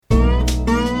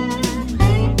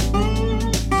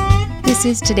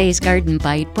This is today's Garden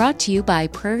Bite, brought to you by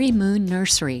Prairie Moon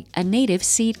Nursery, a native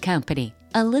seed company.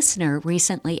 A listener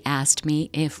recently asked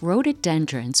me if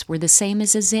rhododendrons were the same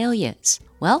as azaleas.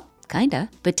 Well, kinda.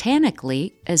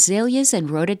 Botanically, azaleas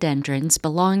and rhododendrons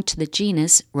belong to the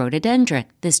genus Rhododendron.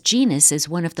 This genus is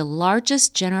one of the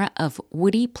largest genera of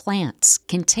woody plants,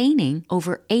 containing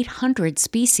over 800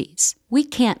 species. We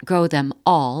can't grow them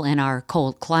all in our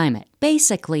cold climate.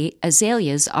 Basically,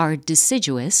 azaleas are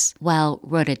deciduous, while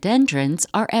rhododendrons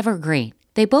are evergreen.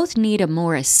 They both need a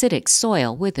more acidic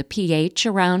soil with a pH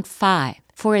around 5.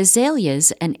 For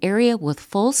azaleas, an area with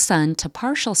full sun to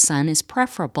partial sun is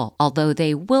preferable, although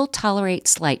they will tolerate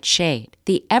slight shade.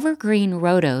 The evergreen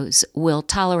rhodos will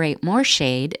tolerate more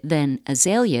shade than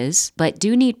azaleas, but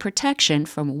do need protection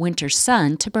from winter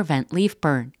sun to prevent leaf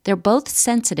burn. They're both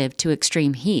sensitive to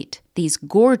extreme heat. These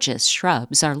gorgeous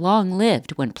shrubs are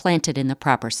long-lived when planted in the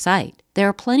proper site. There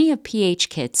are plenty of pH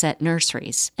kits at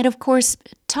nurseries. And of course,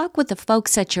 talk with the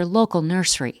folks at your local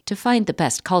nursery to find the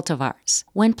best cultivars.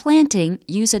 When planting,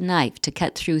 use a knife to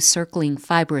cut through circling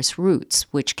fibrous roots,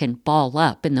 which can ball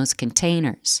up in those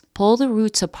containers. Pull the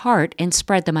roots apart and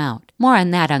spread them out. More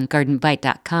on that on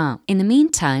GardenBite.com. In the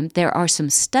meantime, there are some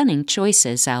stunning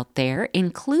choices out there,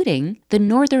 including the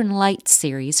Northern Lights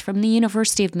series from the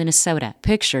University of Minnesota.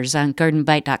 Pictures on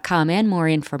GardenBite.com and more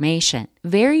information.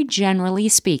 Very generally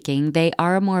speaking, they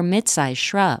are a more mid-sized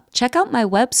shrub. Check out my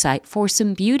website for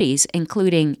some beauties,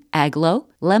 including Aglow,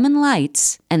 Lemon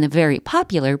Lights, and the very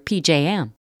popular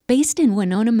PJM. Based in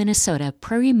Winona, Minnesota,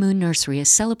 Prairie Moon Nursery is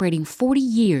celebrating 40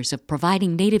 years of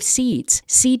providing native seeds,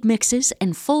 seed mixes,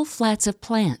 and full flats of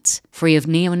plants, free of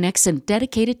neonics and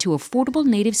dedicated to affordable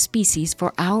native species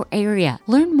for our area.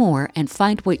 Learn more and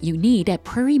find what you need at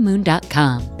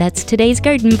prairiemoon.com. That's today's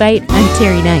Garden Bite. I'm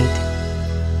Terry Knight.